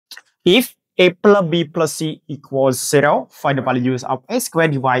If a plus b plus c equals 0, find the values of a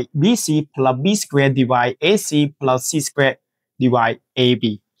squared divided bc plus b squared divided ac plus c squared divided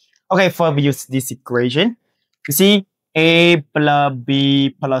ab. Okay, first we use this equation. You see, a plus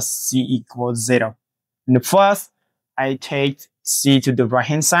b plus c equals 0. In the first, I take c to the right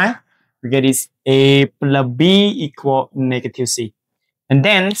hand side. We get is a plus b equal negative c. And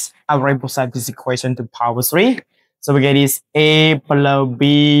then I will represent this equation to power 3. So we get is a plus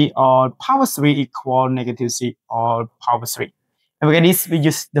b or power 3 equal negative c or power 3. And we get this, we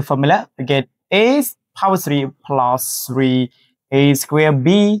use the formula. We get a power 3 plus 3 a square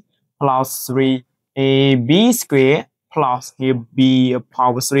b plus 3 a b square plus here b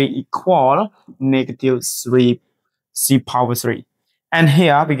power 3 equal negative 3 c power 3. And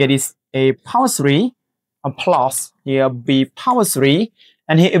here we get is a power 3 plus here b power 3,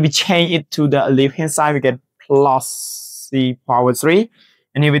 and here if we change it to the left hand side we get plus c power 3,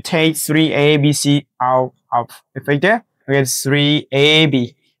 and here we take 3abc out of the factor, we get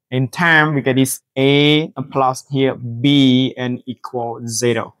 3ab. In time we get this a plus here b and equal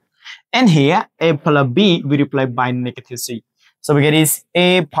 0, and here a plus b we replace by negative c. So we get this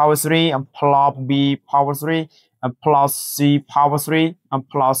a power 3 and plus b power 3 and plus c power 3 and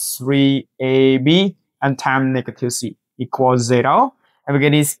plus 3ab and times negative c equals 0. And we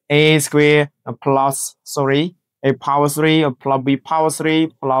get this a square plus, a power 3 plus b power 3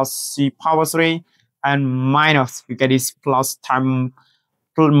 plus c power 3 and minus, we get this plus time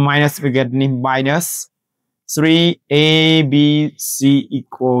minus, we get minus 3abc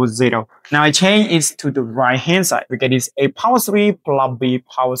equals 0. Now I change it to the right hand side. We get this a power 3 plus b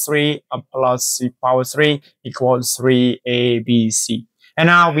power 3 plus c power 3 equals 3abc. And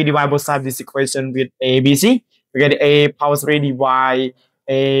now we divide both sides of this equation with abc. We get a power 3 divide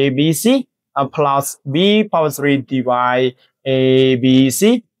abc plus b power 3 divide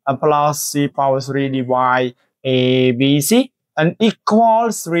abc plus c power 3 divide abc and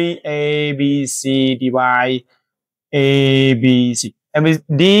equals 3abc divide abc. And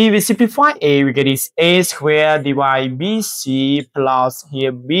we simplify a, we get this a square divide bc plus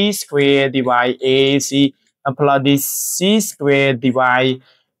here b square divide ac and plus this c square divide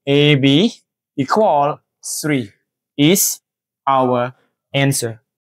ab equal 3 is our answer.